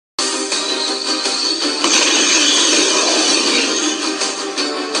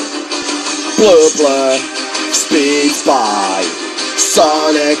Blue Blur speeds by.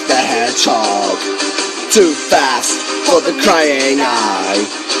 Sonic the Hedgehog, too fast for the crying eye.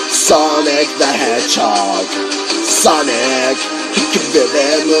 Sonic the Hedgehog, Sonic, he can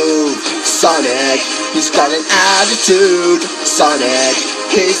really move. Sonic, he's got an attitude. Sonic,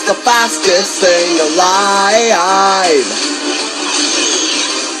 he's the fastest thing alive.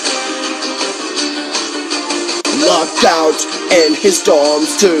 Locked out in his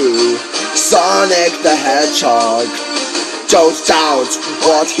storms too. Sonic the Hedgehog, don't doubt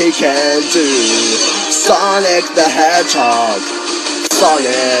what he can do. Sonic the Hedgehog,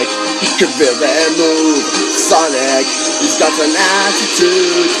 Sonic, he can really move. Sonic, he's got an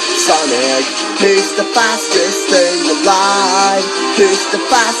attitude. Sonic, he's the fastest thing alive. He's the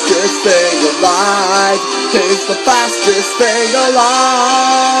fastest thing alive. He's the fastest thing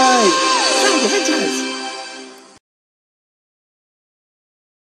alive. Sonic the Hedgehog.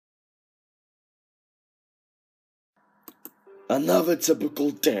 Another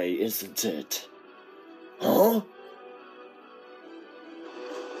typical day, isn't it? Huh?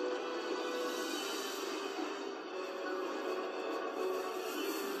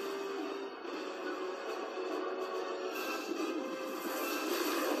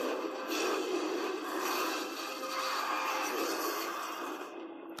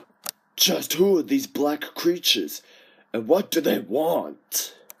 Just who are these black creatures, and what do they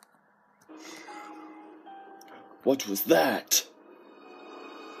want? What was that? As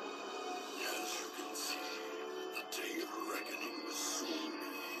you can see, the day of reckoning will soon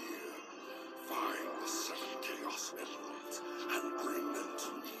be here. Find the 7 Chaos Emeralds and bring them to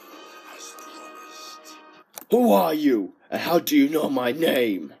me as promised. Who are you, and how do you know my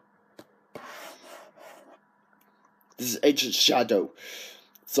name? This is Ancient Shadow.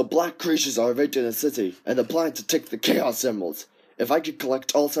 So black creatures are invading the city, and they're planning to take the Chaos Emeralds. If I could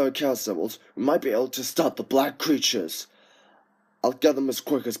collect all 7 Chaos Emeralds, we might be able to stop the black creatures. I'll get them as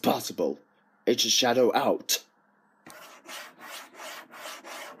quick as possible. Ancient Shadow out.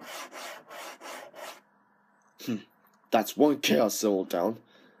 That's 1 Chaos Emerald down.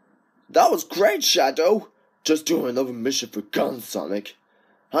 That was great, Shadow! Just doing another mission for Gun Sonic.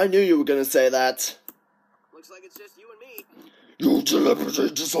 I knew you were gonna say that. Looks like it's just you and me. You deliberately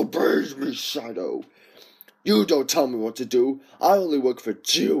disobeyed me, Shadow. You don't tell me what to do. I only work for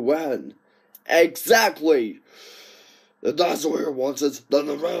GUN. Exactly. If that's the way you want it, then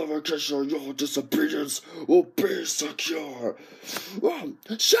the ramification of your disobedience will be secure.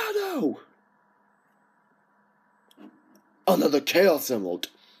 Shadow! Another Chaos Emerald.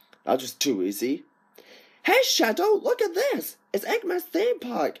 That was too easy. Hey, Shadow, look at this. It's Eggman's theme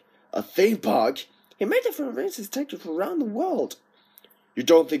park. A theme park? He made it for races taken from around the world. You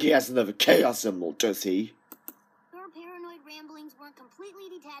don't think he has another Chaos Emerald, does he? Your paranoid ramblings weren't completely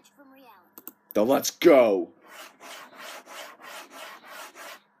detached from reality. Then let's go.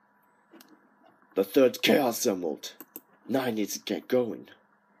 The 3rd Chaos Emerald. Now I need to get going.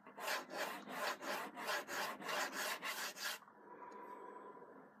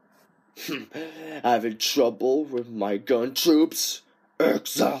 Having trouble with my gun troops?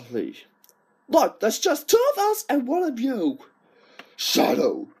 Exactly. Look, there's just 2 of us and 1 of you.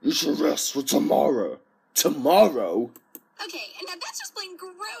 Shadow, you should rest for tomorrow. Tomorrow? Okay, and now that's just plain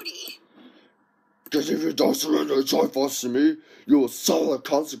grody. Because if you don't surrender and join forces to me, you will suffer the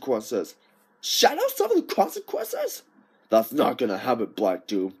consequences. Shadow suffer the consequences? That's not gonna happen, Black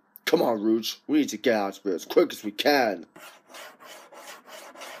Doom. Come on, Rouge. We need to get out of here as quick as we can.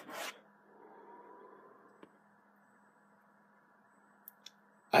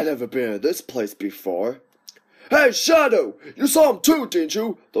 I've never been in this place before. Hey, Shadow! You saw them too, didn't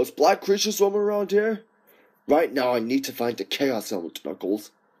you? Those black creatures swimming around here? Right now I need to find the Chaos Emerald,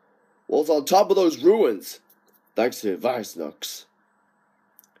 Knuckles. Well, it's on top of those ruins. Thanks to your advice, Knux.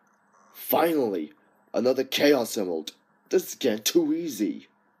 Finally, another Chaos Emerald. This is getting too easy.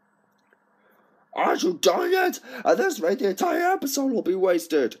 Aren't you done yet? At this rate, the entire episode will be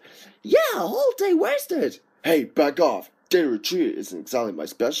wasted. Yeah, a whole day wasted. Hey, back off. Day retreat isn't exactly my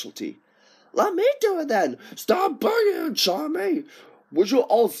specialty. Let me do it then. Stop bugging and Charmy. Would you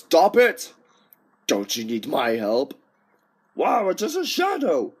all stop it? Don't you need my help? Wow, it's just a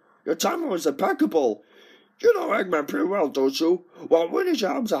Shadow. Your timing was impeccable. You know Eggman pretty well, don't you? Well, we need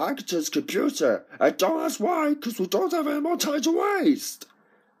your help to hack into his computer. And don't ask why, because we don't have any more time to waste.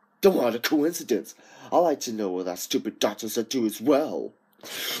 Don't want a coincidence. I like to know what that stupid doctor said too as well.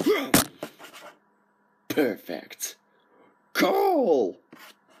 Perfect. Cool.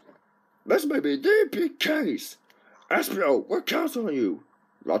 This may be the big case. Espio, we're counting on you.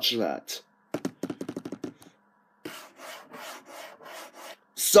 Roger that.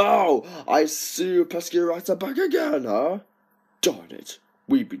 So, I see you pesky rats are back again, huh? Darn it,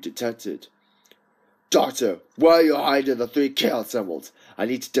 we've been detected. Doctor, where are you hiding the 3 Chaos Emeralds? I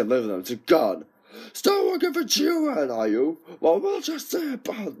need to deliver them to Gun. Still working for GUN, are you? Well, we'll just say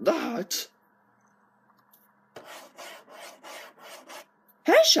about that.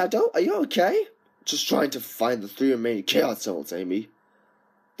 Hey, Shadow, are you okay? Just trying to find the 3 remaining Chaos Emeralds, Amy.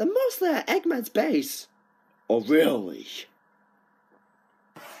 They're mostly at Eggman's base. Oh, really?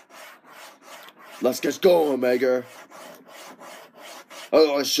 Let's get going, Omega.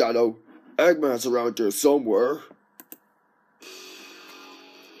 Hello, Shadow. Eggman's around here somewhere.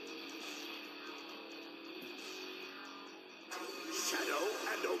 Shadow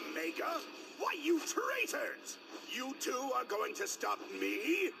and Omega? Why, you traitors! You two are going to stop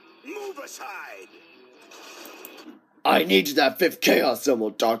me? Move aside! I needed that 5th Chaos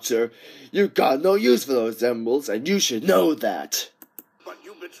Emerald, Doctor. You got no use for those emeralds, and you should know that. But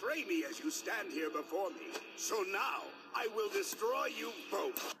you betray me as you stand here before me. So now, I will destroy you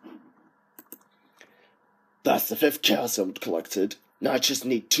both. That's the 5th Chaos Emerald collected. Now I just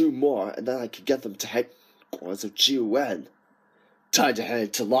need 2 more, and then I can get them to headquarters of GUN. Time to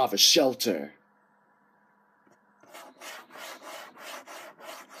head to Lava Shelter.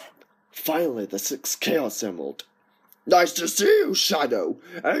 Finally, the 6th Chaos Emerald. Nice to see you, Shadow,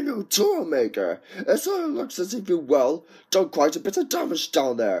 and you too, Omega. It certainly looks as if you, done quite a bit of damage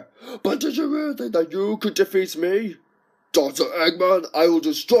down there. But did you really think that you could defeat me? Dr. Eggman, I will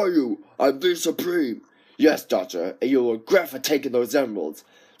destroy you. I'm the Supreme. Yes, Doctor, and you'll regret for taking those emeralds.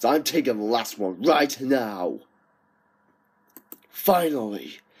 So I'm taking the last one right now.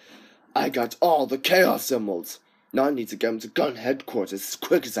 Finally, I got all the Chaos Emeralds. Now I need to get them to Gun headquarters as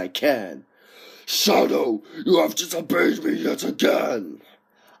quick as I can. Shadow, you have disobeyed me yet again.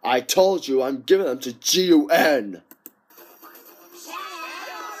 I told you I'm giving them to GUN.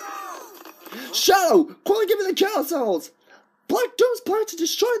 Shadow, quickly give me the Chaos Emeralds. Black Doom's planning to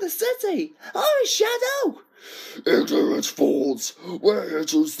destroy the city. Hurry, Shadow. Ignorant fools. We're here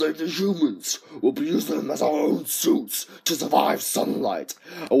to save the humans. We'll be using them as our own suits to survive sunlight.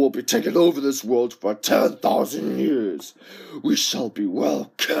 And we'll be taking over this world for 10,000 years. We shall be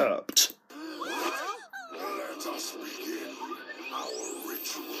well kept. Let us begin our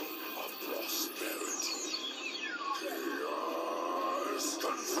ritual of prosperity. Chaos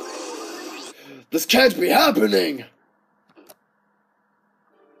control. This can't be happening!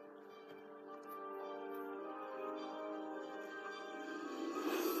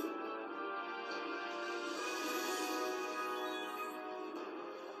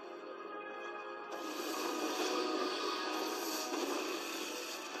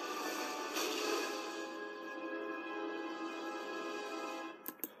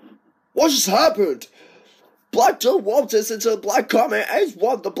 What just happened? Black Doom warped us into the Black Comet and he's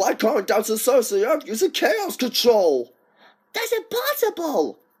warped the Black Comet down to the surface of the Earth using Chaos Control! That's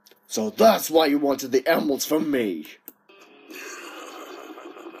impossible! So that's why you wanted the emeralds from me.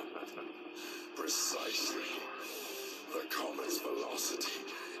 Precisely. The comet's velocity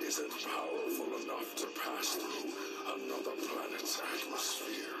isn't powerful enough to pass through another planet's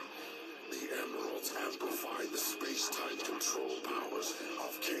atmosphere. The emeralds amplify the space-time control powers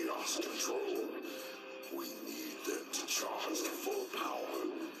of Chaos Control. We need them to charge to full power.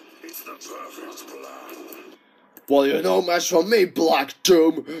 It's the perfect plan. Well, you're no match for me, Black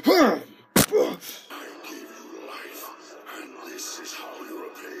Doom. I gave you life, and this is how you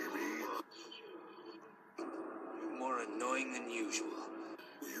repay me. You're more annoying than usual.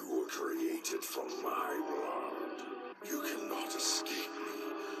 You were created from my blood. You cannot escape me,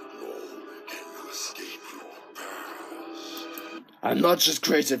 nor can you escape your past. I'm not just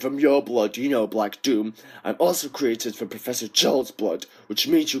created from your blood, you know, Black Doom. I'm also created from Professor Gel's blood, which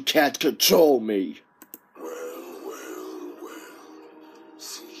means you can't control me. Well.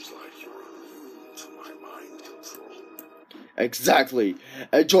 Seems like you're immune to my mind control. Exactly.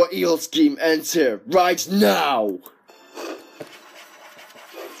 And your evil scheme ends here, right now!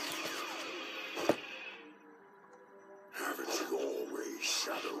 Have it your way,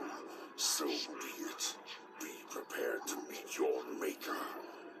 Shadow. So be it. Be prepared to meet your maker.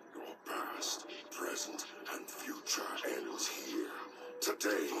 Your past, present, and future ends here.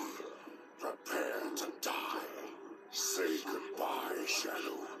 Today, prepare to die. Say goodbye,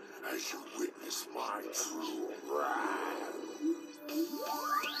 Shadow, as you witness my true wrath.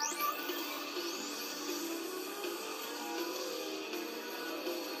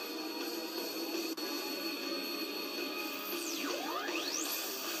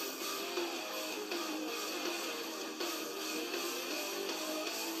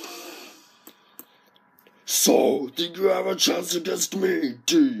 So, think you have a chance against me,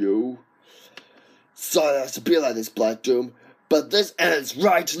 do you? Sorry it has to be like this, Black Doom, but this ends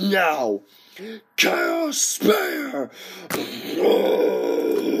right now! Chaos Spear!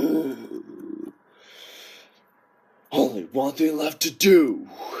 Only one thing left to do.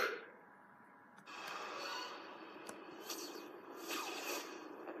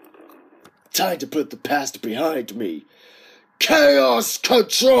 Time to put the past behind me. Chaos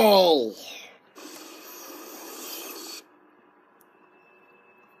Control!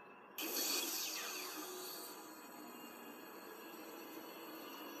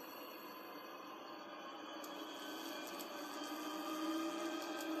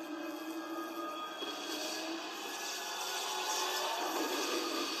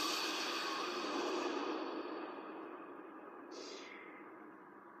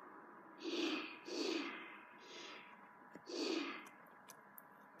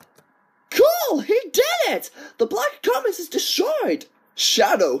 Cool! He did it! The Black Comet is destroyed!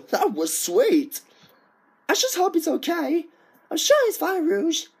 Shadow, that was sweet! I just hope he's okay. I'm sure he's fine,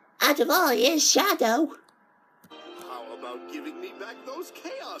 Rouge. After all, he is Shadow. How about giving me back those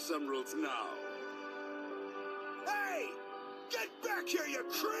Chaos Emeralds now? Hey! Get back here, you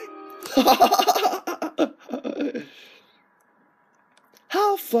creep!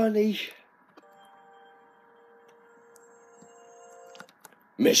 How funny.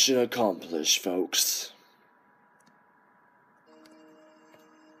 Mission accomplished, folks.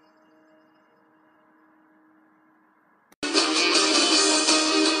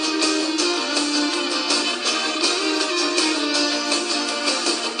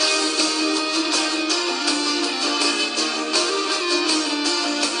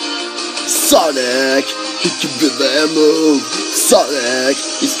 Sonic, he can really move. Sonic,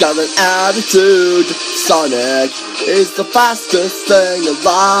 he's got an attitude. Sonic is the fastest thing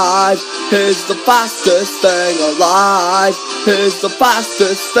alive. He's the fastest thing alive. He's the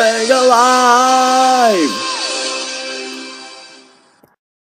fastest thing alive.